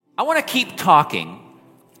I want to keep talking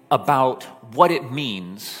about what it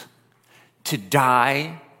means to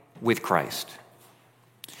die with Christ.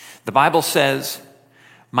 The Bible says,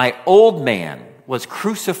 my old man was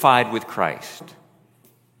crucified with Christ.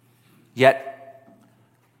 Yet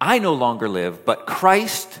I no longer live, but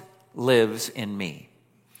Christ lives in me.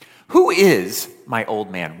 Who is my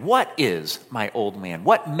old man? What is my old man?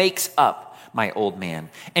 What makes up my old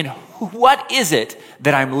man? And what is it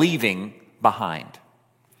that I'm leaving behind?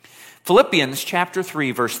 Philippians chapter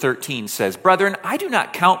 3, verse 13 says, Brethren, I do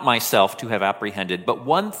not count myself to have apprehended, but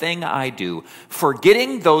one thing I do,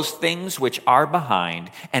 forgetting those things which are behind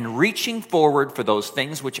and reaching forward for those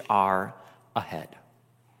things which are ahead.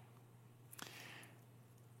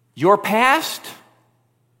 Your past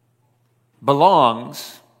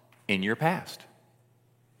belongs in your past.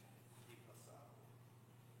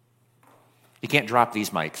 You can't drop these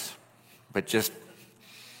mics, but just,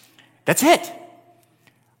 that's it.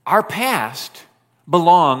 Our past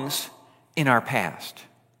belongs in our past.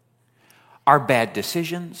 Our bad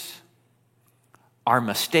decisions, our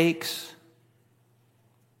mistakes.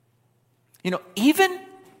 I'm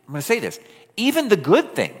going to say this, even the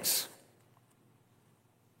good things,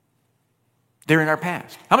 they're in our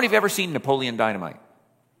past. How many of you have ever seen Napoleon Dynamite?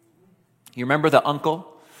 You remember the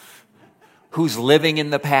uncle who's living in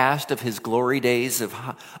the past of his glory days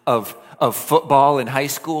of football in high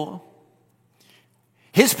school?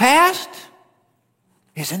 His past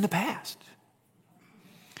is in the past.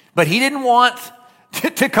 But he didn't want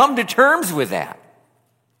to come to terms with that.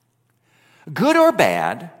 Good or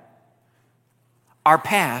bad, our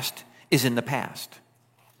past is in the past.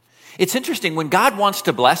 It's interesting, when God wants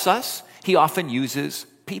to bless us, he often uses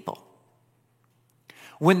people.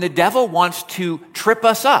 When the devil wants to trip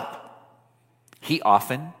us up, he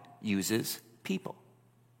often uses people.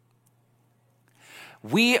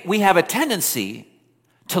 We have a tendency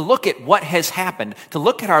to look at what has happened, to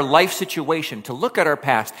look at our life situation, to look at our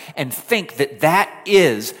past, and think that that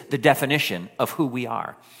is the definition of who we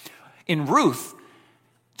are. In Ruth,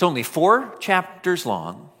 it's only 4 chapters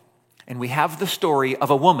long, and we have the story of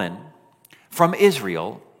a woman from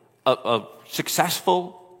Israel, a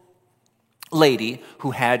successful lady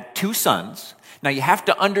who had 2 sons. Now you have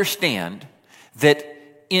to understand that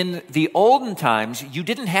in the olden times, you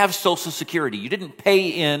didn't have Social Security. You didn't pay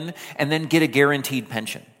in and then get a guaranteed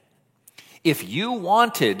pension. If you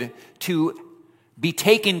wanted to be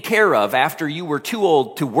taken care of after you were too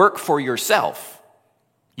old to work for yourself,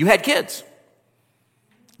 you had kids.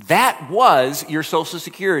 That was your Social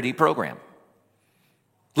Security program.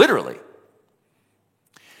 Literally.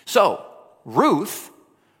 So, Ruth,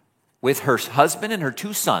 with her husband and her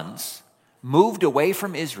 2 sons, moved away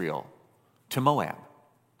from Israel to Moab.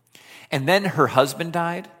 And then her husband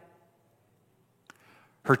died.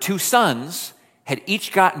 Her 2 sons had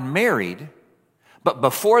each gotten married, but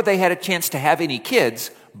before they had a chance to have any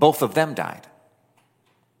kids, both of them died.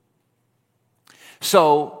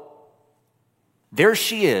 So there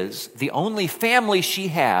she is. The only family she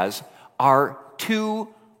has are 2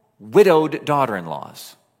 widowed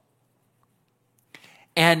daughter-in-laws.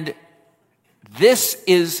 And this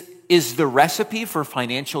is the recipe for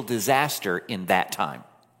financial disaster in that time.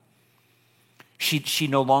 She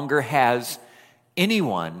no longer has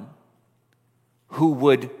anyone who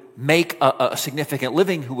would make a significant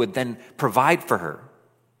living, who would then provide for her.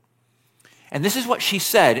 And this is what she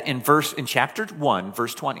said in chapter 1,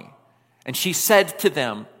 verse 20. And she said to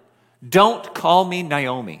them, "Don't call me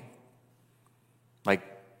Naomi." Like,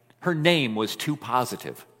 her name was too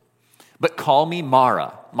positive. "But call me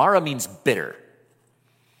Mara." Mara means bitter.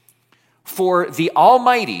 "For the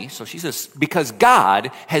Almighty," so she says, "because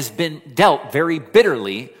God has been dealt very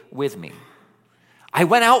bitterly with me. I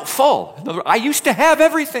went out full. I used to have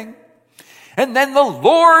everything. And then the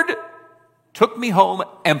Lord took me home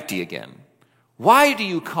empty again. Why do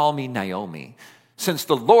you call me Naomi, since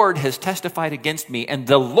the Lord has testified against me, and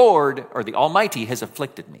the Lord, or the Almighty, has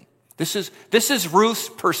afflicted me?" This is Ruth's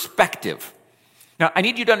perspective. Now, I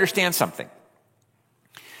need you to understand something.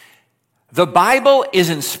 The Bible is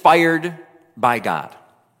inspired by God.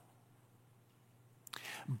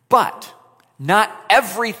 But not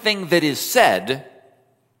everything that is said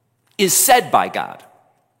by God.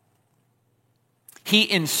 He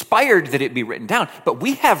inspired that it be written down, but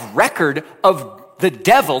we have record of the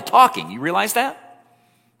devil talking. You realize that?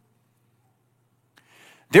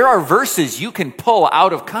 There are verses you can pull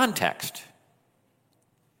out of context.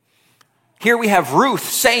 Here we have Ruth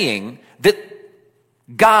saying that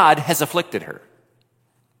God has afflicted her.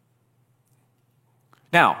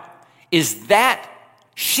 Now,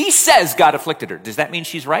 she says God afflicted her. Does that mean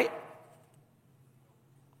she's right?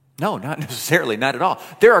 No, not necessarily, not at all.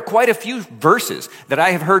 There are quite a few verses that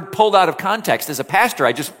I have heard pulled out of context. As a pastor,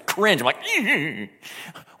 I just cringe. I'm like,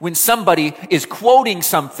 when somebody is quoting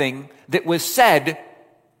something that was said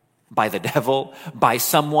by the devil, by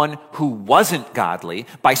someone who wasn't godly,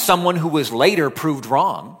 by someone who was later proved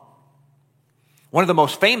wrong. One of the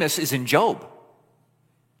most famous is in Job.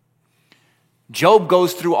 Job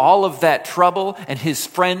goes through all of that trouble, and his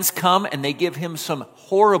friends come and they give him some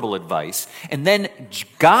horrible advice. And then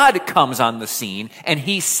God comes on the scene and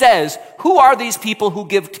he says, who are these people who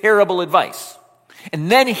give terrible advice? And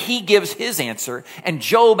then he gives his answer, and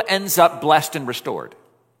Job ends up blessed and restored.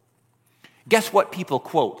 Guess what people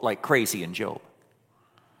quote like crazy in Job?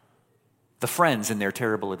 The friends and their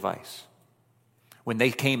terrible advice. When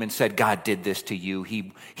they came and said, God did this to you,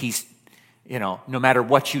 he's, no matter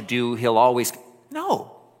what you do, he'll always,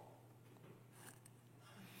 no.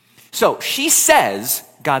 So she says,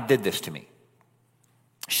 God did this to me.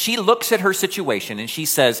 She looks at her situation and she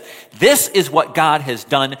says, this is what God has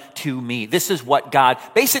done to me. This is what God,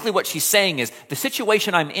 basically what she's saying is, the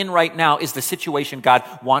situation I'm in right now is the situation God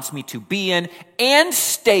wants me to be in and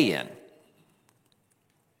stay in.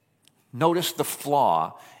 Notice the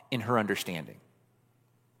flaw in her understanding.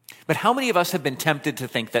 But how many of us have been tempted to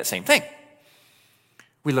think that same thing?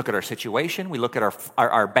 We look at our situation, we look at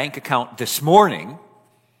our bank account this morning,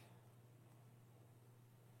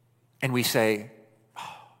 and we say,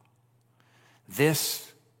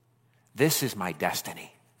 This is my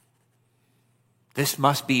destiny. This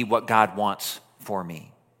must be what God wants for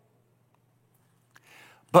me.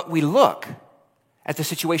 But we look at the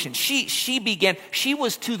situation. She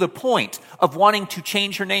was to the point of wanting to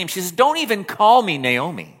change her name. She says, don't even call me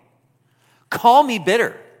Naomi. Call me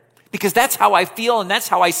bitter. Because that's how I feel and that's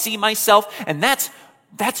how I see myself. And that's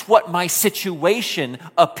what my situation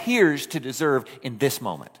appears to deserve in this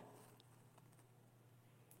moment.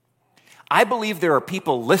 I believe there are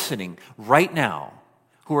people listening right now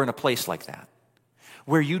who are in a place like that,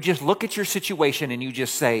 where you just look at your situation and you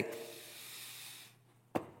just say,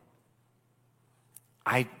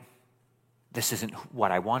 this isn't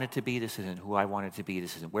what I want it to be, this isn't who I want it to be,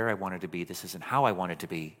 this isn't where I want it to be, this isn't how I want it to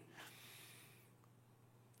be.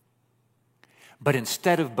 But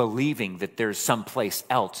instead of believing that there's someplace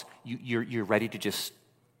else, you're ready to just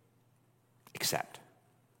accept,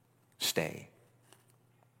 stay.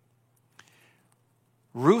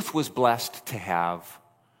 Ruth was blessed to have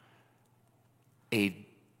a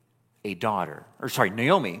daughter,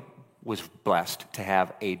 Naomi was blessed to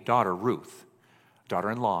have a daughter, Ruth,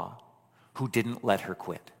 daughter-in-law, who didn't let her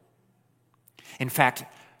quit. In fact,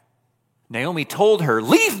 Naomi told her,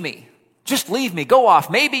 leave me, just leave me, go off.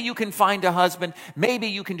 Maybe you can find a husband, maybe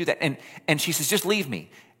you can do that. And she says, just leave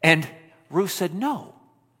me. And Ruth said, no,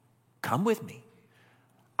 come with me.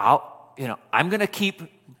 I'm going to keep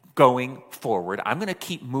going forward. I'm going to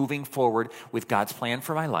keep moving forward with God's plan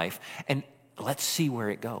for my life, and let's see where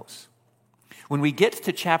it goes. When we get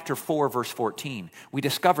to chapter 4, verse 14, we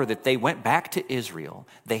discover that they went back to Israel.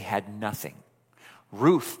 They had nothing.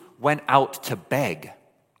 Ruth went out to beg,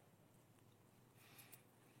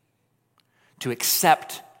 to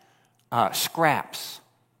accept scraps,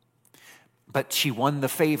 but she won the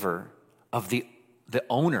favor of the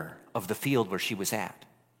owner of the field where she was at.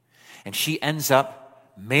 And she ends up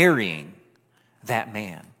marrying that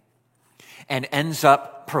man and ends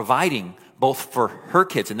up providing both for her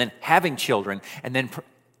kids and then having children. And then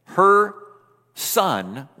her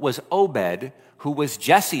son was Obed, who was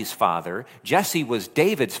Jesse's father. Jesse was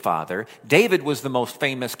David's father. David was the most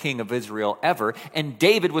famous king of Israel ever. And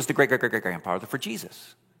David was the great-great-great-grandfather for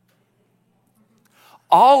Jesus.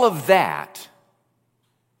 All of that.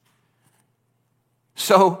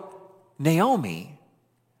 So Naomi,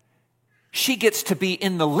 she gets to be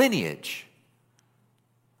in the lineage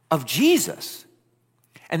of Jesus.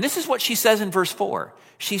 And this is what she says in verse 4.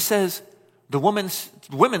 She says, the women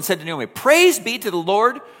said to Naomi, praise be to the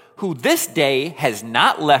Lord, who this day has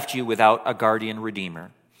not left you without a guardian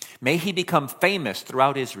redeemer. May he become famous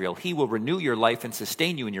throughout Israel. He will renew your life and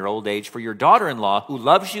sustain you in your old age. For your daughter-in-law, who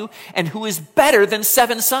loves you and who is better than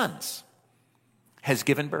 7 sons, has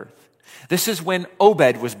given birth. This is when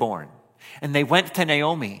Obed was born. And they went to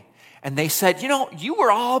Naomi and they said, you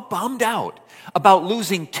were all bummed out about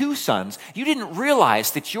losing 2 sons. You didn't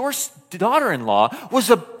realize that your daughter-in-law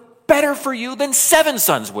was better for you than 7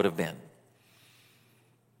 sons would have been.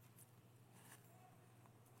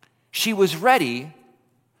 She was ready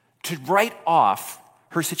to write off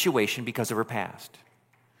her situation because of her past.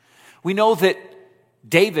 We know that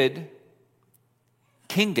David,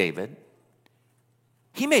 King David,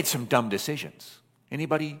 he made some dumb decisions.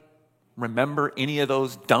 Anybody remember any of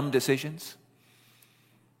those dumb decisions?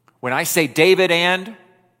 When I say David and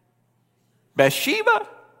Bathsheba,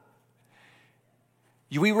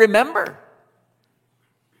 we remember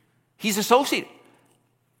he's associated.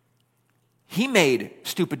 He made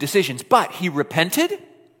stupid decisions, but he repented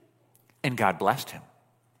and God blessed him.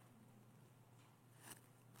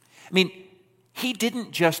 I mean, he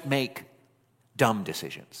didn't just make dumb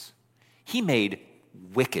decisions. He made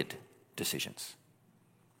wicked decisions.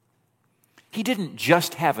 He didn't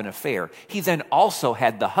just have an affair. He then also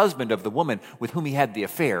had the husband of the woman with whom he had the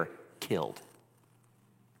affair killed.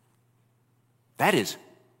 That is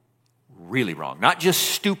really wrong. Not just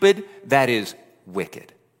stupid, that is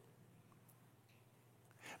wicked.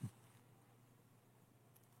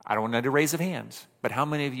 I don't want to raise of hands, but how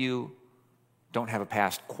many of you don't have a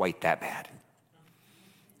past quite that bad?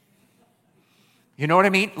 You know what I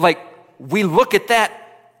mean? Like, we look at that,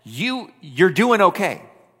 you're doing okay.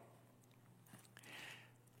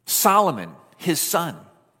 Solomon, his son,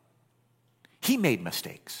 he made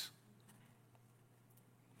mistakes.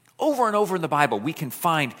 Over and over in the Bible, we can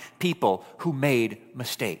find people who made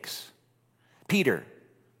mistakes. Peter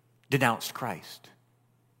denounced Christ.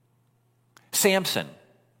 Samson,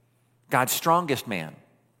 God's strongest man,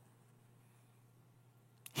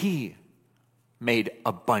 he made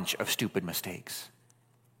a bunch of stupid mistakes.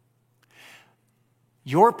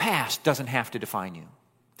 Your past doesn't have to define you.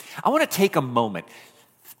 I want to take a moment.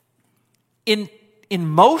 In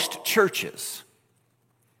most churches,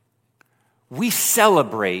 we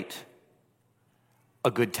celebrate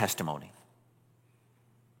a good testimony.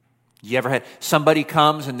 You ever had somebody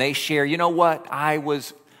comes and they share, you know what, I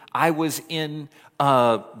was in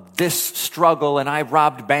this struggle and I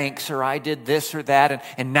robbed banks or I did this or that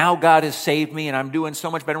and now God has saved me and I'm doing so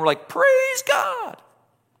much better. And we're like, praise God.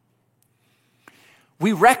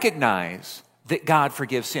 We recognize that God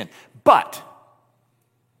forgives sin. But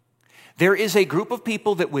there is a group of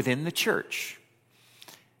people that within the church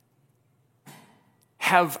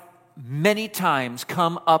have many times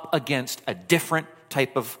come up against a different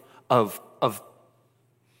type of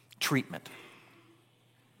treatment.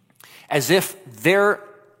 As if their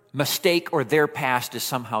mistake or their past is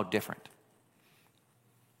somehow different.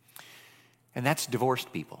 And that's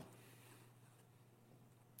divorced people.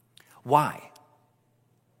 Why?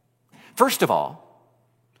 First of all,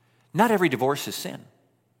 not every divorce is sin.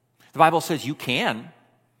 The Bible says you can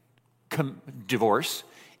divorce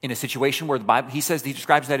in a situation where he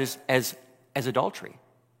describes that as adultery.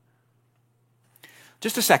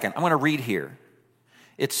 Just a second, I'm going to read here.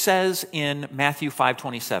 It says in Matthew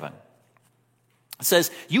 5:27. It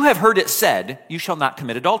says, "You have heard it said, you shall not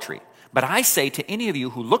commit adultery. But I say to any of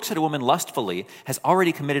you who looks at a woman lustfully has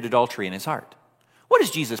already committed adultery in his heart." What is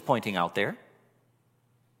Jesus pointing out there?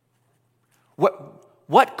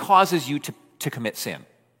 What causes you to commit sin?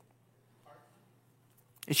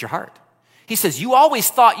 It's your heart. He says, you always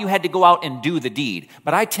thought you had to go out and do the deed.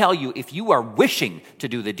 But I tell you, if you are wishing to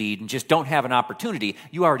do the deed and just don't have an opportunity,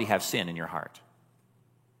 you already have sin in your heart.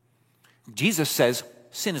 Jesus says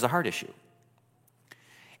sin is a heart issue.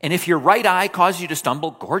 And if your right eye causes you to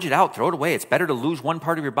stumble, gorge it out, throw it away. It's better to lose one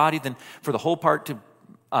part of your body than for the whole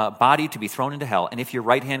body to be thrown into hell. And if your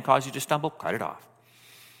right hand causes you to stumble, cut it off.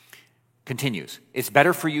 Continues, it's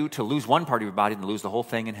better for you to lose one part of your body than to lose the whole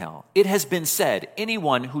thing in hell. It has been said,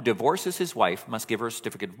 anyone who divorces his wife must give her a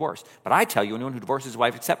certificate of divorce. But I tell you, anyone who divorces his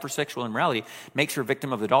wife except for sexual immorality makes her a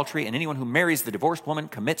victim of adultery, and anyone who marries the divorced woman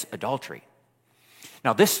commits adultery.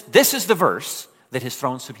 Now this is the verse that has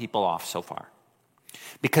thrown some people off so far.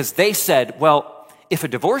 Because they said, well, if a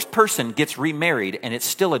divorced person gets remarried and it's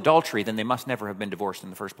still adultery, then they must never have been divorced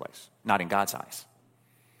in the first place. Not in God's eyes.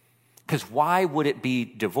 Because why would it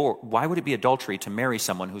be adultery to marry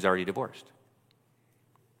someone who's already divorced?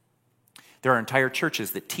 There are entire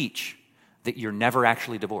churches that teach that you're never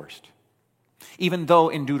actually divorced. Even though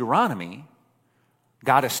in Deuteronomy,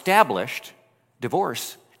 God established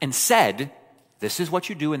divorce and said, this is what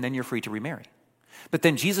you do and then you're free to remarry. But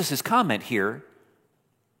then Jesus' comment here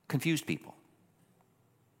confused people.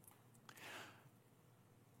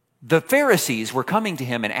 The Pharisees were coming to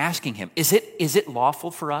him and asking him, is it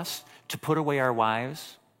lawful for us to put away our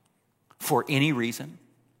wives for any reason?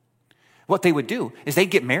 What they would do is they'd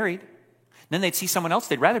get married, then they'd see someone else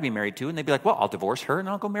they'd rather be married to, and they'd be like, well, I'll divorce her and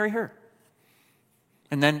I'll go marry her.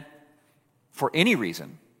 And then, for any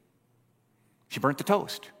reason, she burnt the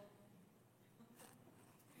toast.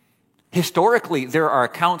 Historically, there are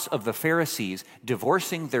accounts of the Pharisees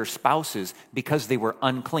divorcing their spouses because they were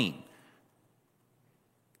unclean.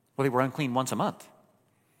 Well, they were unclean once a month.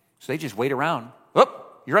 So they just wait around. Oh,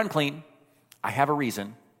 you're unclean. I have a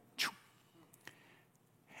reason.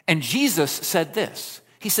 And Jesus said this.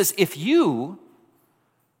 He says, if you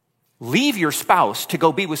leave your spouse to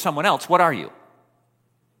go be with someone else, what are you?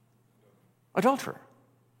 Adulterer.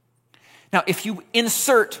 Now, if you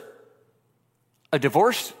insert a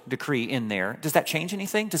divorce decree in there, does that change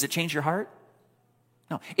anything? Does it change your heart?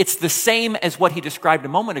 No. It's the same as what he described a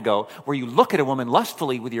moment ago, where you look at a woman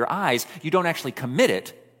lustfully with your eyes, you don't actually commit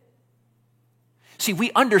it. See,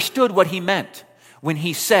 we understood what he meant when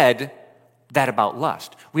he said that about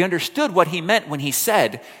lust. We understood what he meant when he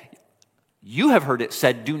said, you have heard it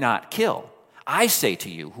said, do not kill. I say to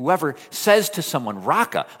you, whoever says to someone,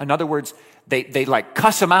 raka, in other words, they like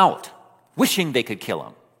cuss him out, wishing they could kill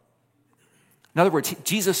him. In other words,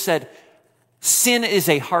 Jesus said, sin is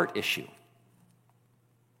a heart issue.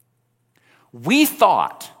 We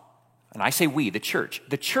thought, and I say we, the church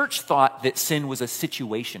thought that sin was a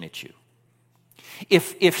situation issue.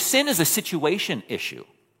 If sin is a situation issue,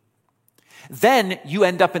 then you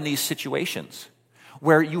end up in these situations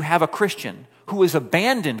where you have a Christian who was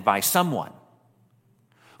abandoned by someone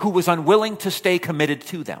who was unwilling to stay committed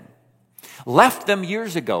to them, left them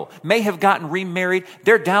years ago, may have gotten remarried,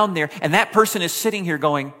 they're down there, and that person is sitting here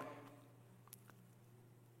going,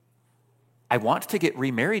 I want to get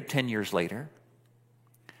remarried 10 years later,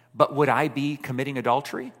 but would I be committing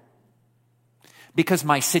adultery? Because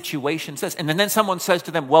my situation says, and then someone says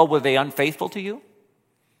to them, well, were they unfaithful to you?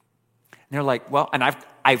 And they're like, well, and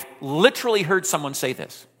I've literally heard someone say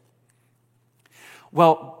this.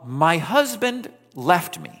 Well, my husband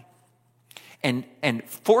left me and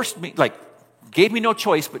forced me, like, gave me no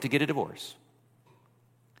choice but to get a divorce.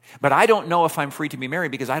 But I don't know if I'm free to be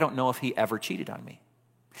married because I don't know if he ever cheated on me.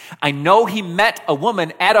 I know he met a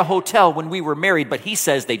woman at a hotel when we were married, but he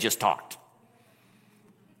says they just talked.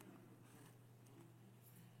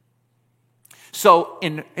 So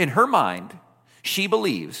in her mind, she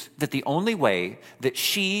believes that the only way that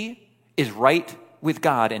she is right with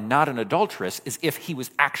God and not an adulteress is if he was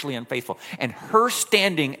actually unfaithful. And her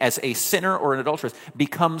standing as a sinner or an adulteress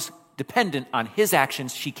becomes dependent on his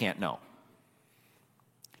actions she can't know.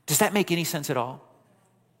 Does that make any sense at all?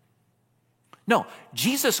 No,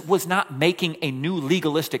 Jesus was not making a new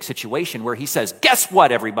legalistic situation where he says, guess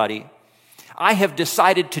what, everybody? I have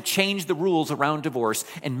decided to change the rules around divorce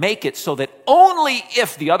and make it so that only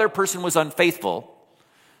if the other person was unfaithful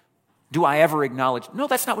do I ever acknowledge. No,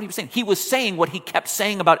 that's not what he was saying. He was saying what he kept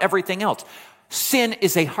saying about everything else. Sin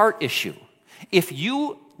is a heart issue. If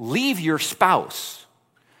you leave your spouse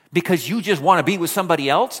because you just want to be with somebody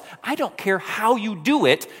else, I don't care how you do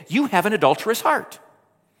it, you have an adulterous heart.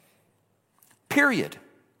 Period.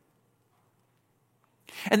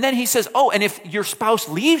 And then he says, oh, and if your spouse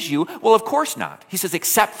leaves you, well, of course not. He says,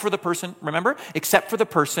 except for the person, remember? Except for the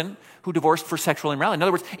person who divorced for sexual immorality. In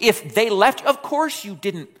other words, if they left, of course you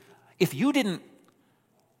didn't. If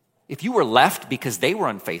you were left because they were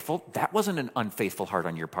unfaithful, that wasn't an unfaithful heart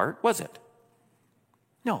on your part, was it?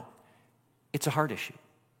 No, it's a heart issue.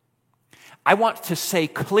 I want to say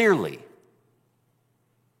clearly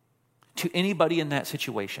to anybody in that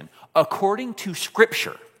situation, according to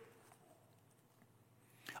Scripture,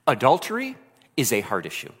 adultery is a heart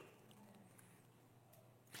issue.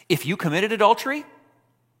 If you committed adultery,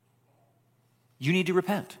 you need to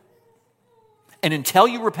repent. And until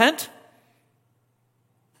you repent,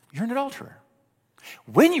 you're an adulterer.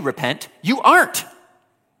 When you repent, you aren't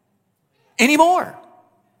anymore.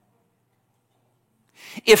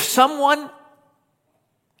 If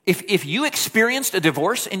you experienced a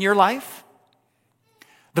divorce in your life,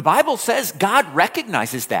 the Bible says God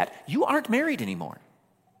recognizes that. You aren't married anymore.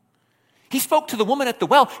 He spoke to the woman at the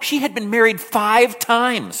well. She had been married 5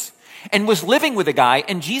 times and was living with a guy,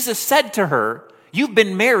 and Jesus said to her, you've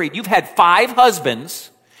been married, you've had 5 husbands,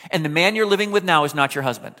 and the man you're living with now is not your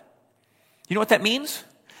husband. You know what that means?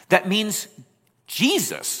 That means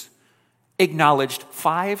Jesus acknowledged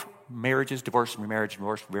 5 marriages, divorce, remarriage,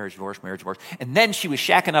 divorce, marriage, divorce, marriage, divorce. And then she was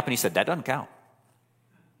shacking up and he said, that doesn't count.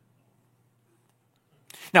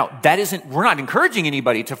 Now, we're not encouraging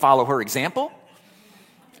anybody to follow her example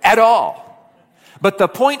at all. But the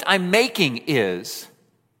point I'm making is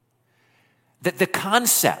that the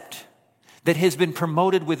concept that has been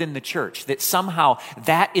promoted within the church, that somehow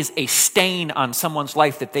that is a stain on someone's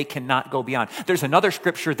life that they cannot go beyond. There's another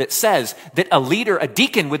scripture that says that a leader, a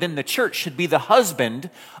deacon within the church should be the husband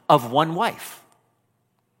of one wife.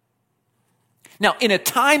 Now, in a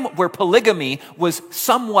time where polygamy was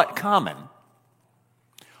somewhat common,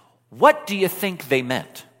 what do you think they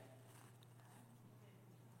meant?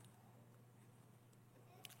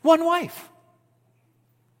 One wife.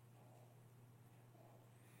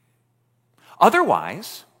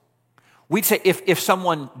 Otherwise, we'd say if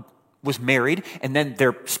someone was married and then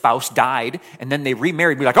their spouse died and then they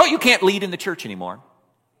remarried, we'd be like, oh, you can't lead in the church anymore.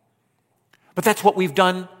 But that's what we've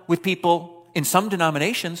done with people in some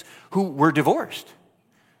denominations who were divorced.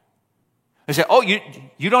 They say, oh,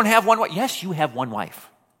 you don't have one wife. Yes, you have one wife.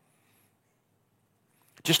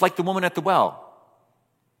 Just like the woman at the well.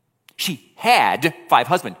 She had 5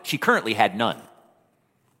 husbands. She currently had none.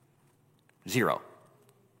 0.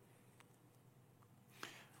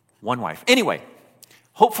 One wife. Anyway,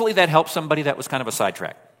 hopefully that helps somebody. That was kind of a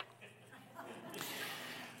sidetrack.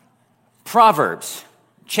 Proverbs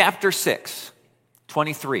chapter 6,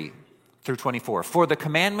 23 through 24. For the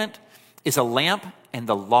commandment is a lamp and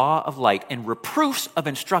the law of light, and reproofs of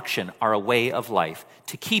instruction are a way of life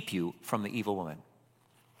to keep you from the evil woman.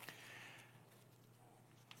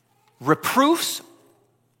 Reproofs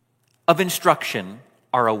of instruction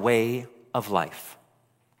are a way of life.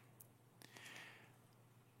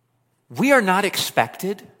 We are not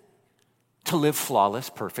expected to live flawless,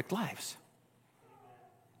 perfect lives.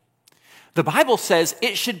 The Bible says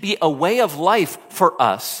it should be a way of life for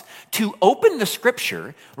us to open the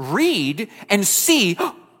Scripture, read, and see,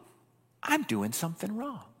 oh, I'm doing something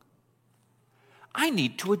wrong. I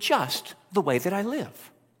need to adjust the way that I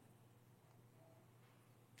live.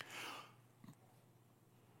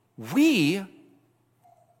 We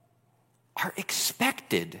are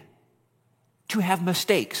expected to have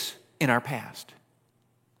mistakes in our past.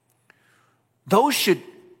 Those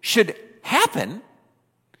should happen,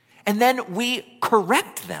 and then we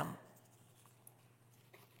correct them.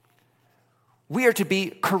 We are to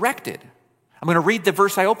be corrected. I'm going to read the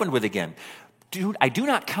verse I opened with again. I do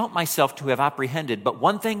not count myself to have apprehended, but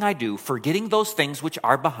one thing I do, forgetting those things which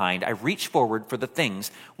are behind, I reach forward for the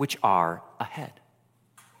things which are ahead.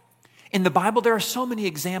 In the Bible, there are so many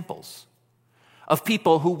examples of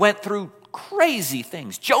people who went through crazy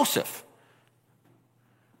things. Joseph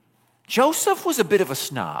was a bit of a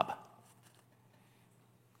snob.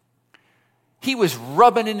 He was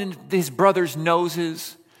rubbing in his brother's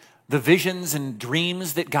noses the visions and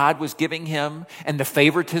dreams that God was giving him and the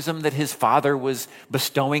favoritism that his father was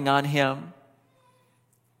bestowing on him.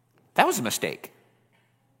 That was a mistake.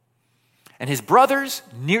 And his brothers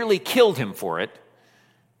nearly killed him for it.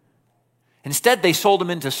 Instead, they sold him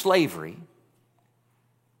into slavery.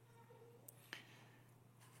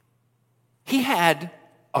 He had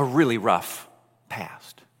a really rough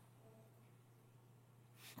past.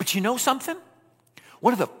 But you know something?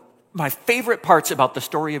 One of my favorite parts about the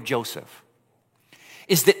story of Joseph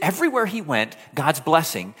is that everywhere he went, God's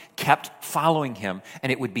blessing kept following him,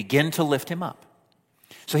 and it would begin to lift him up.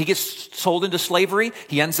 So he gets sold into slavery.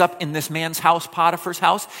 He ends up in this man's house, Potiphar's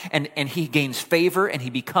house, and he gains favor, and he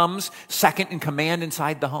becomes second in command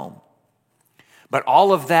inside the home. But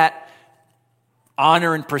all of that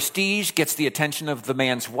honor and prestige gets the attention of the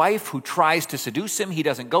man's wife, who tries to seduce him. He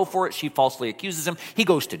doesn't go for it. She falsely accuses him. He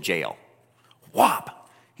goes to jail. Whop!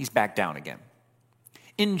 He's back down again.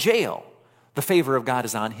 In jail, the favor of God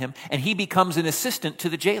is on him, and he becomes an assistant to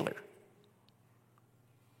the jailer.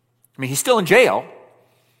 I mean, he's still in jail.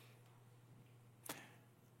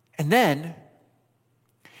 And then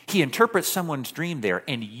he interprets someone's dream there,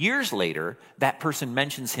 and years later, that person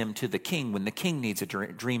mentions him to the king when the king needs a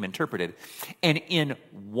dream interpreted. And in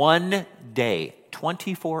one day,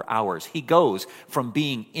 24 hours, he goes from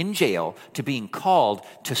being in jail to being called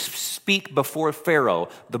to speak before Pharaoh,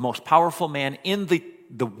 the most powerful man in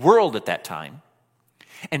the world at that time.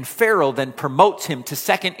 And Pharaoh then promotes him to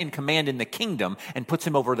second in command in the kingdom and puts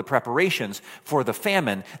him over the preparations for the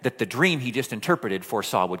famine that the dream he just interpreted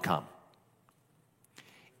foresaw would come.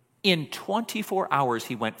 In 24 hours,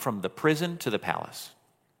 he went from the prison to the palace.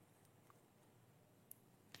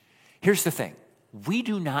 Here's the thing. We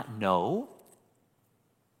do not know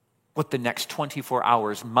what the next 24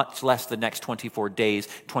 hours, much less the next 24 days,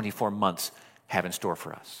 24 months, have in store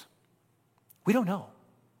for us. We don't know.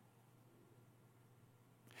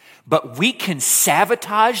 But we can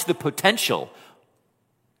sabotage the potential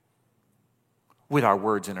with our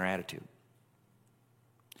words and our attitude.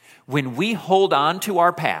 When we hold on to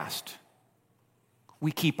our past,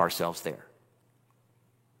 we keep ourselves there.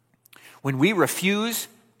 When we refuse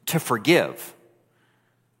to forgive,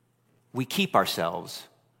 we keep ourselves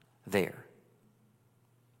there.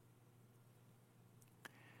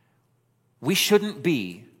 We shouldn't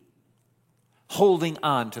be holding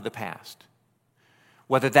on to the past.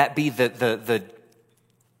 Whether that be the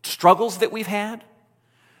struggles that we've had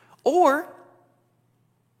or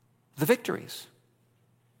the victories.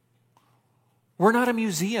 We're not a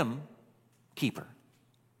museum keeper.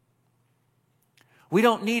 We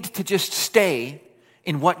don't need to just stay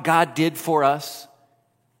in what God did for us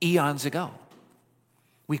eons ago.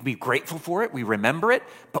 We can be grateful for it, we remember it,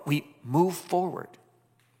 but we move forward.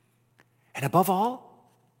 And above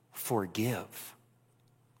all, forgive.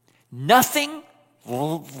 Nothing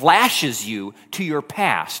lashes you to your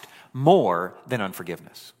past more than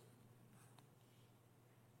unforgiveness.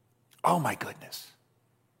 Oh my goodness.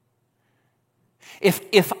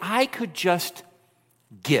 If I could just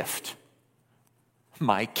gift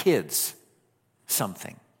my kids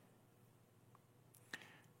something,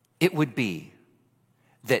 it would be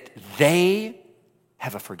that they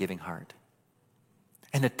have a forgiving heart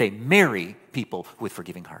and that they marry people with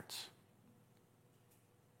forgiving hearts.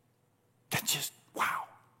 That's just, wow.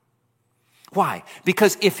 Why?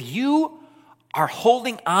 Because if you are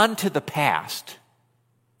holding on to the past,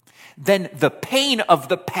 then the pain of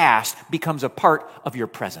the past becomes a part of your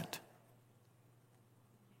present.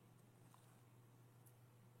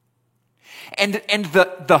 And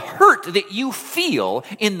the hurt that you feel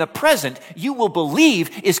in the present, you will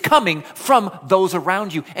believe is coming from those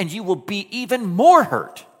around you, and you will be even more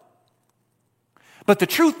hurt. But the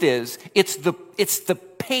truth is, it's the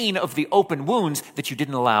pain of the open wounds that you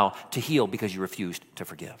didn't allow to heal because you refused to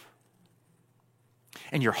forgive.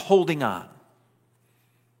 And you're holding on.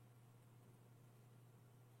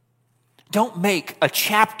 Don't make a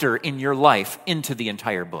chapter in your life into the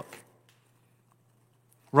entire book.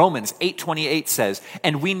 Romans 8:28 says,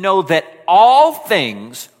 "And we know that all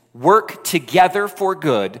things work together for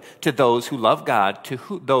good to those who love God,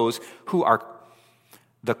 to those who are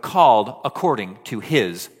the called according to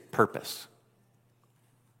his purpose."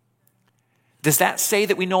 Does that say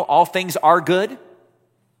that we know all things are good?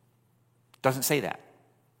 Doesn't say that.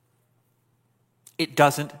 It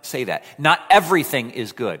doesn't say that. Not everything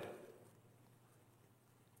is good.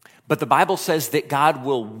 But the Bible says that God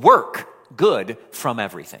will work good from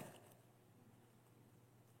everything.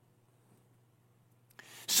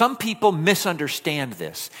 Some people misunderstand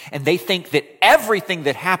this, and they think that everything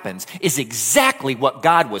that happens is exactly what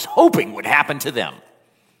God was hoping would happen to them.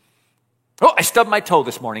 Oh, I stubbed my toe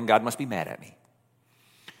this morning. God must be mad at me.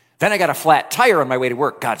 Then I got a flat tire on my way to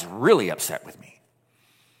work. God's really upset with me.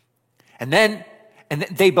 And then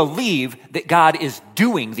they believe that God is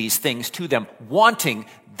doing these things to them, wanting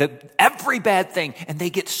every bad thing, and they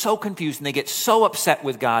get so confused and they get so upset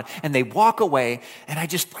with God, and they walk away, and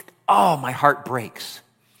my heart breaks.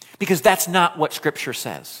 Because that's not what Scripture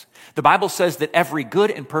says. The Bible says that every good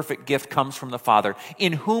and perfect gift comes from the Father,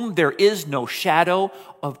 in whom there is no shadow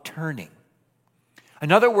of turning.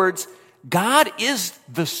 In other words, God is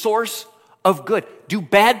the source of good. Do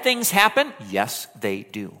bad things happen? Yes, they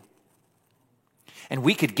do. And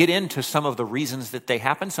we could get into some of the reasons that they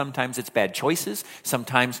happen. Sometimes it's bad choices.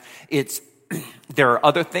 Sometimes there are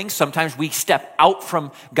other things. Sometimes we step out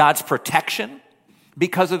from God's protection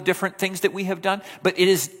because of different things that we have done. But it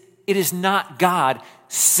is not God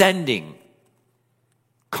sending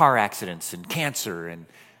car accidents and cancer and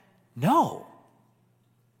no.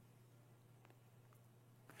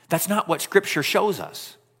 That's not what Scripture shows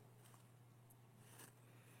us.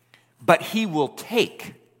 But he will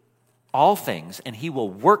take all things and he will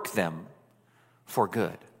work them for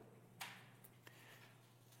good.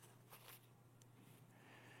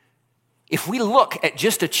 If we look at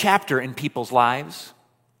just a chapter in people's lives,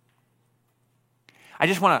 I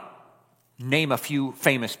just want to name a few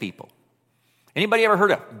famous people. Anybody ever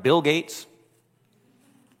heard of Bill Gates?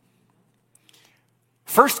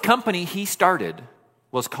 First company he started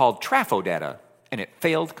was called Trafodata, and it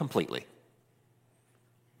failed completely.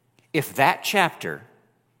 If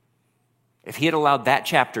he had allowed that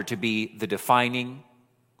chapter to be the defining,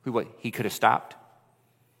 he could have stopped.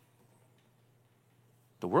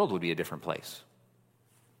 The world would be a different place.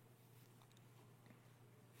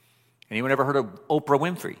 Anyone ever heard of Oprah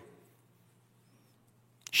Winfrey?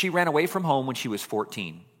 She ran away from home when she was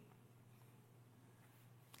 14.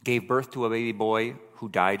 Gave birth to a baby boy who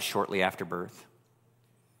died shortly after birth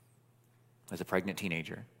as a pregnant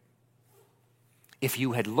teenager. If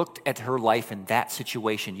you had looked at her life in that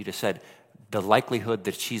situation, you'd have said, the likelihood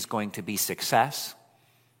that she's going to be success,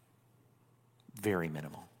 very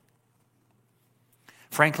minimal.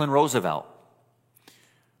 Franklin Roosevelt,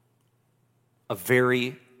 a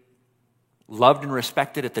very loved and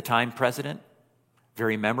respected at the time president,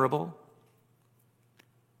 very memorable.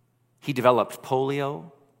 He developed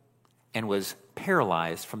polio and was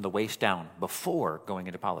paralyzed from the waist down before going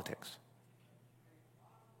into politics.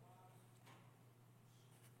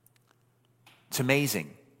 It's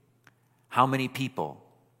amazing how many people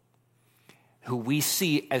who we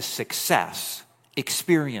see as success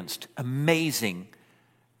experienced amazing,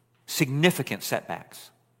 significant setbacks,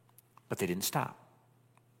 but they didn't stop.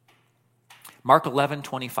 Mark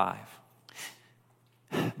 11:25.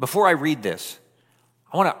 Before I read this,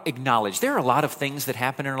 I want to acknowledge there are a lot of things that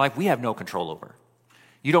happen in our life we have no control over.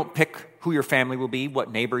 You don't pick who your family will be,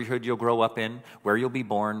 what neighborhood you'll grow up in, where you'll be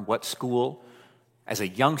born, what school as a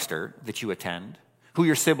youngster that you attend, who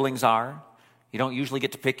your siblings are. You don't usually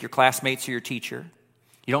get to pick your classmates or your teacher.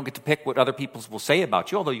 You don't get to pick what other people will say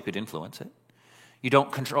about you, although you could influence it. You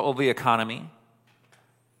don't control the economy.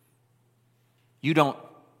 You don't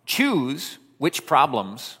choose which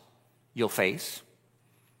problems you'll face.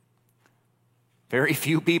 Very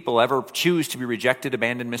few people ever choose to be rejected,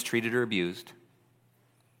 abandoned, mistreated, or abused.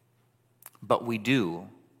 But we do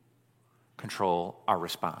control our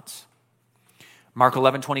response. Mark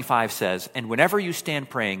 11:25 says, "And whenever you stand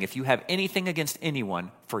praying, if you have anything against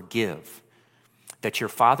anyone, forgive, that your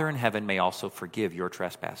Father in heaven may also forgive your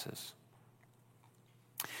trespasses."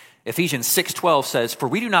 Ephesians 6:12 says, "For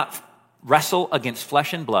we do not wrestle against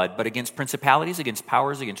flesh and blood, but against principalities, against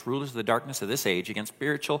powers, against rulers of the darkness of this age, against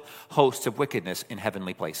spiritual hosts of wickedness in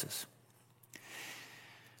heavenly places."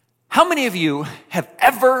 How many of you have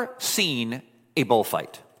ever seen a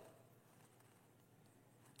bullfight?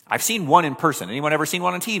 I've seen one in person. Anyone ever seen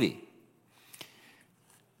one on TV?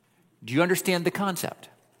 Do you understand the concept?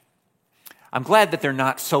 I'm glad that they're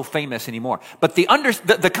not so famous anymore. But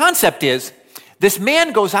the concept is, this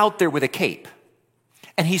man goes out there with a cape,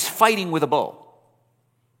 and he's fighting with a bull.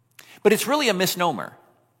 But it's really a misnomer.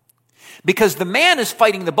 Because the man is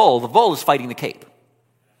fighting the bull is fighting the cape.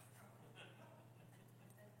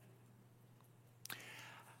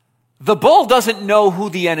 The bull doesn't know who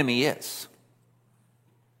the enemy is.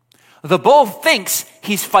 The bull thinks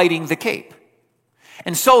he's fighting the cape.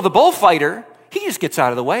 And so the bullfighter, he just gets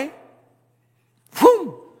out of the way.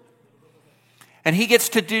 Whoom! And he gets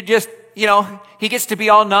to do just, he gets to be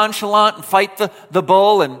all nonchalant and fight the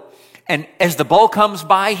bull. And as the bull comes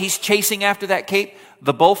by, he's chasing after that cape.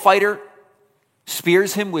 The bullfighter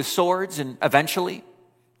spears him with swords and eventually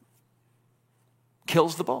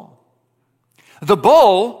kills the bull. The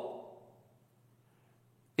bull,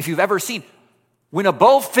 if you've ever seen, when a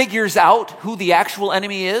bull figures out who the actual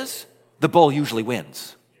enemy is, the bull usually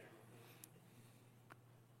wins.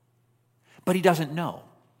 But he doesn't know.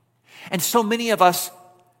 And so many of us,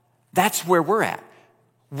 that's where we're at.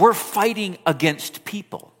 We're fighting against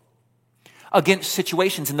people, against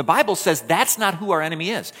situations. And the Bible says that's not who our enemy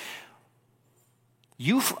is.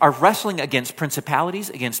 You are wrestling against principalities,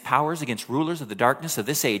 against powers, against rulers of the darkness of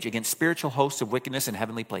this age, against spiritual hosts of wickedness in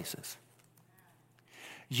heavenly places.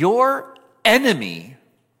 Your enemy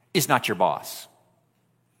is not your boss.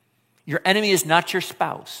 Your enemy is not your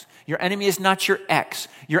spouse. Your enemy is not your ex.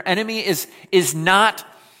 Your enemy is not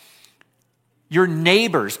your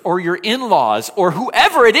neighbors or your in-laws or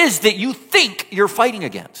whoever it is that you think you're fighting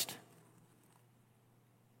against.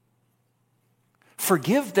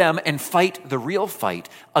 Forgive them and fight the real fight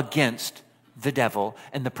against the devil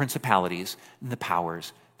and the principalities and the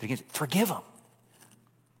powers. Forgive them.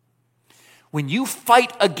 When you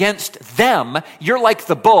fight against them, you're like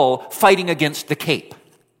the bull fighting against the cape.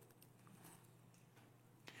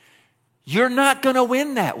 You're not going to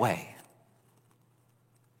win that way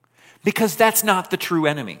because that's not the true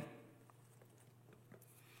enemy.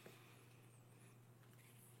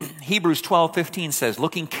 Hebrews 12:15 says,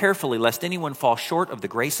 "Looking carefully lest anyone fall short of the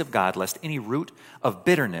grace of God, lest any root of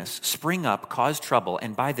bitterness spring up, cause trouble,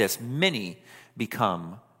 and by this many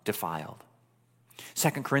become defiled."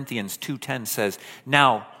 2 Corinthians 2:10 says,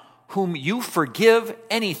 "Now, whom you forgive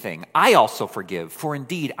anything, I also forgive. For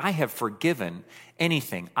indeed, I have forgiven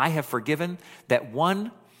anything. I have forgiven that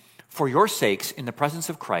one for your sakes in the presence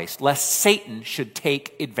of Christ, lest Satan should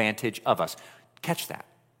take advantage of us." Catch that.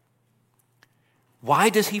 Why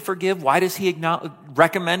does he forgive? Why does he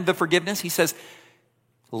recommend the forgiveness? He says,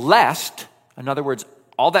 lest, in other words,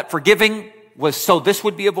 all that forgiving was so this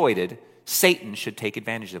would be avoided, Satan should take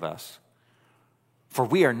advantage of us. For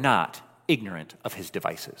we are not ignorant of his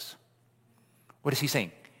devices. What is he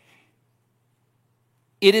saying?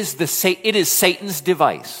 It is Satan's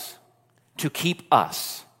device to keep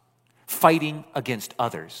us fighting against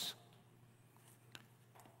others.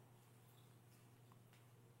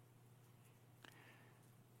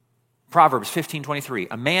 Proverbs 15:23,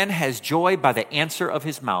 "A man has joy by the answer of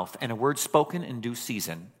his mouth, and a word spoken in due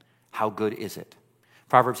season. How good is it?"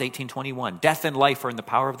 Proverbs 18:21, "Death and life are in the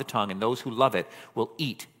power of the tongue, and those who love it will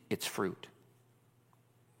eat its fruit."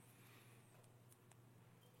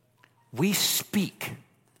 We speak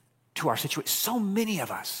to our situation. So many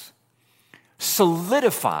of us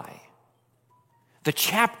solidify the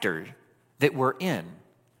chapter that we're in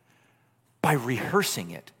by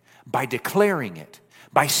rehearsing it, by declaring it,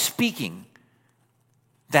 by speaking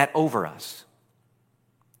that over us.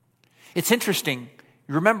 It's interesting.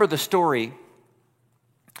 You remember the story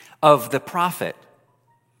of the prophet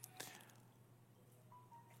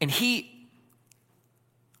And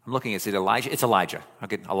I'm looking, is it Elijah? It's Elijah.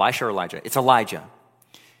 Okay, Elisha or Elijah? It's Elijah.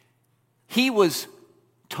 He was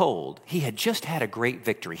told he had just had a great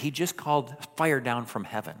victory. He just called fire down from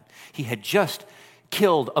heaven. He had just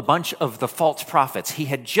killed a bunch of the false prophets. He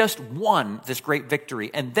had just won this great victory.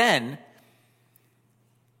 And then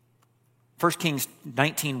 1 Kings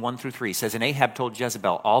 19, 1 through 3 says, and Ahab told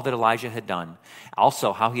Jezebel all that Elijah had done,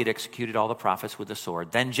 also how he had executed all the prophets with the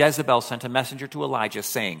sword. Then Jezebel sent a messenger to Elijah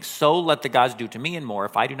saying, so let the gods do to me and more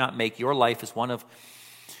if I do not make your life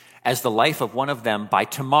as the life of one of them by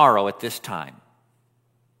tomorrow at this time.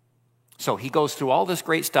 So he goes through all this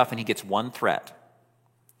great stuff and he gets one threat.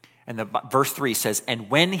 And verse 3 says, and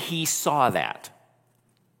when he saw that,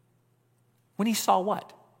 when he saw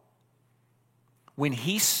what? When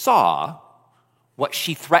he saw what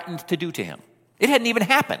she threatened to do to him. It hadn't even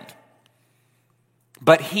happened.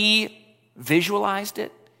 But he visualized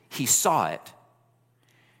it, he saw it,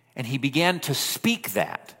 and he began to speak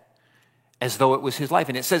that as though it was his life.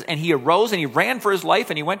 And it says, and he arose and he ran for his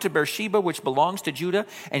life and he went to Beersheba, which belongs to Judah,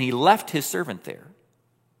 and he left his servant there.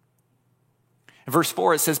 In verse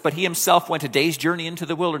 4, it says, but he himself went a day's journey into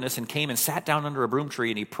the wilderness and came and sat down under a broom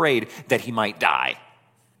tree and he prayed that he might die.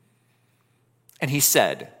 And he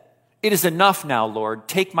said, it is enough now, Lord,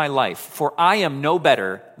 take my life, for I am no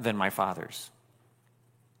better than my fathers.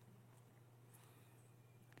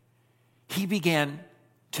 He began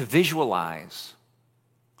to visualize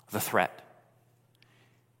the threat.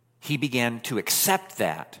 He began to accept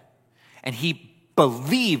that, and he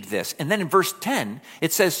believed this. And then in verse 10,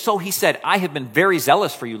 it says, so he said, I have been very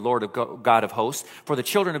zealous for you, Lord of God of hosts, for the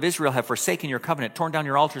children of Israel have forsaken your covenant, torn down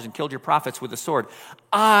your altars, and killed your prophets with the sword.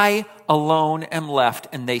 I alone am left,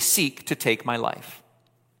 and they seek to take my life.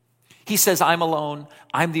 He says, I'm alone.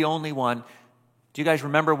 I'm the only one. Do you guys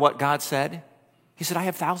remember what God said? He said, I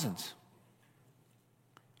have thousands.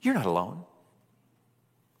 You're not alone.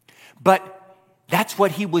 But that's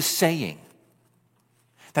what he was saying.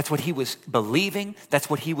 That's what he was believing. That's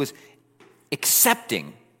what he was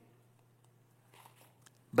accepting.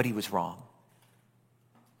 But he was wrong.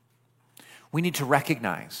 We need to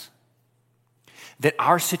recognize that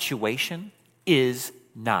our situation is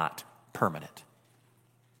not permanent.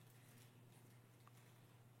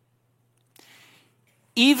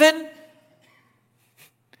 Even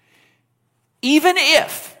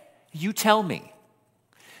if you tell me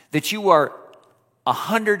that you are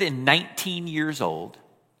 119 years old,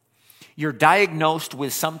 you're diagnosed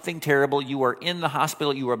with something terrible, you are in the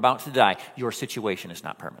hospital, you are about to die, your situation is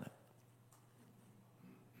not permanent.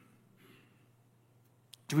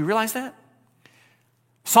 Do we realize that?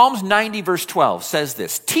 Psalms 90 verse 12 says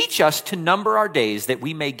this, teach us to number our days that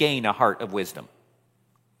we may gain a heart of wisdom.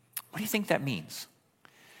 What do you think that means?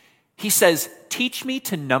 He says, teach me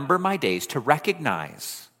to number my days, to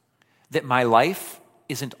recognize that my life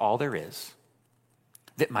isn't all there is,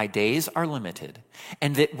 that my days are limited,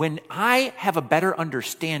 and that when I have a better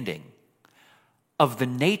understanding of the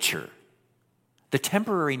nature, the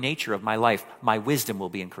temporary nature of my life, my wisdom will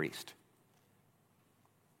be increased.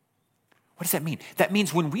 What does that mean? That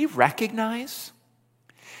means when we recognize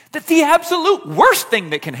that the absolute worst thing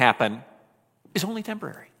that can happen is only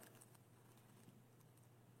temporary.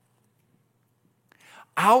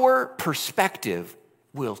 Our perspective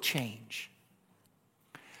will change.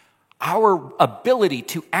 Our ability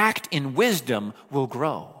to act in wisdom will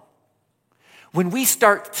grow. When we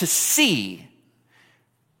start to see,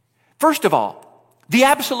 first of all, the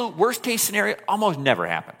absolute worst case scenario almost never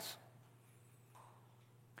happens.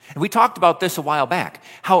 And we talked about this a while back,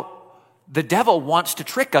 how the devil wants to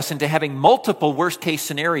trick us into having multiple worst case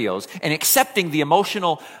scenarios and accepting the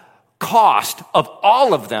emotional cost of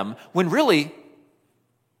all of them, when really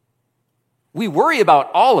we worry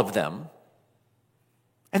about all of them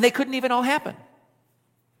and they couldn't even all happen.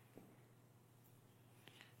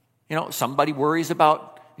 You know, somebody worries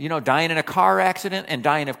about, dying in a car accident and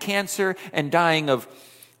dying of cancer and dying of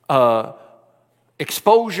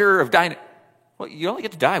exposure, of dying. Well, you only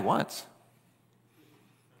get to die once.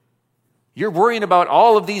 You're worrying about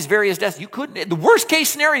all of these various deaths. You couldn't, the worst case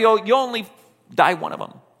scenario, you only die one of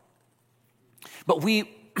them. But we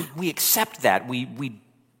accept that. We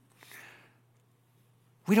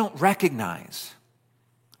don't recognize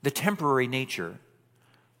the temporary nature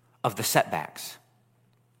of the setbacks.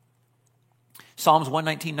 Psalms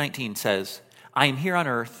 119:19 says, I am here on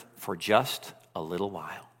earth for just a little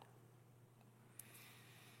while.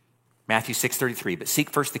 Matthew 6:33, but seek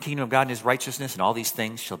first the kingdom of God and his righteousness, and all these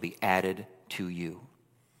things shall be added to you.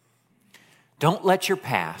 Don't let your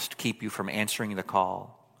past keep you from answering the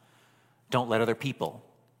call. Don't let other people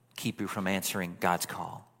keep you from answering God's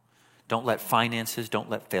call. Don't let finances, don't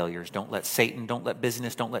let failures, don't let Satan, don't let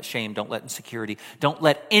business, don't let shame, don't let insecurity, don't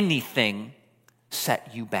let anything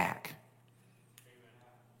set you back.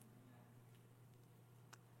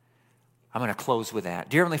 I'm going to close with that.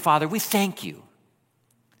 Dear Heavenly Father, we thank you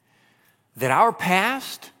that our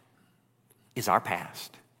past is our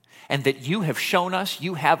past, and that you have shown us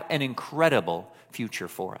you have an incredible future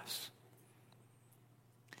for us.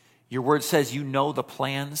 Your word says you know the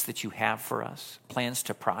plans that you have for us, plans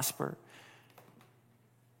to prosper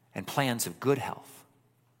and plans of good health.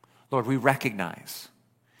 Lord, we recognize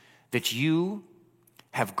that you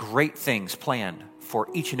have great things planned for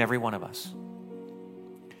each and every one of us.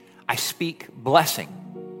 I speak blessing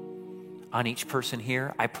on each person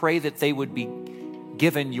here. I pray that they would be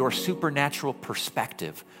given your supernatural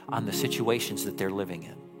perspective on the situations that they're living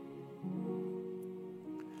in.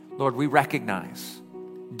 Lord, we recognize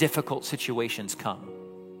difficult situations come,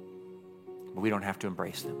 but we don't have to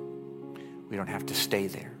embrace them. We don't have to stay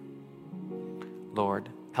there. Lord,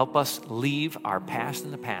 help us leave our past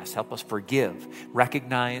in the past. Help us forgive,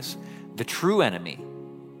 recognize the true enemy,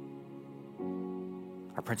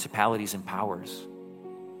 our principalities and powers.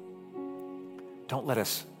 Don't let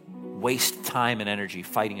us waste time and energy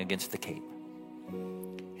fighting against the cape.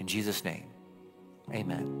 In Jesus' name,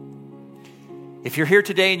 amen. If you're here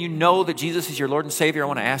today and you know that Jesus is your Lord and Savior, I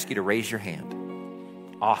want to ask you to raise your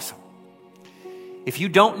hand. Awesome. If you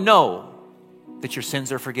don't know that your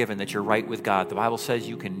sins are forgiven, that you're right with God, the Bible says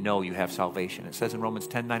you can know you have salvation. It says in Romans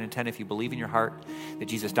 10:9 and 10, if you believe in your heart that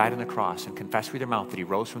Jesus died on the cross and confess with your mouth that he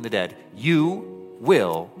rose from the dead, you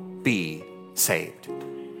will be saved.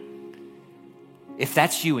 If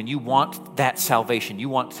that's you and you want that salvation, you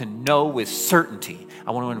want to know with certainty,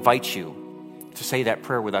 I want to invite you to say that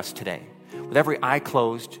prayer with us today. With every eye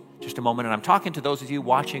closed, just a moment, and I'm talking to those of you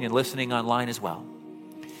watching and listening online as well.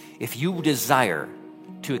 If you desire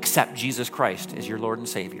to accept Jesus Christ as your Lord and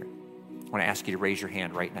Savior, I want to ask you to raise your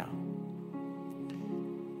hand right now.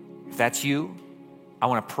 If that's you, I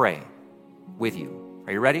want to pray with you.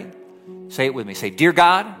 Are you ready? Say it with me. Say, Dear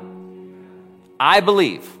God, I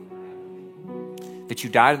believe that you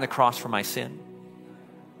died on the cross for my sin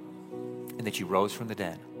and that you rose from the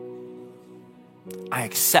dead. I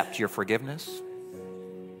accept your forgiveness.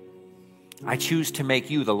 I choose to make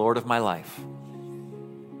you the Lord of my life.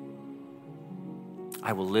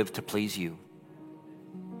 I will live to please you.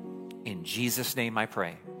 In Jesus' name I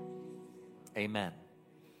pray. Amen.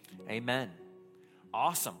 Amen.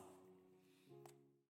 Awesome.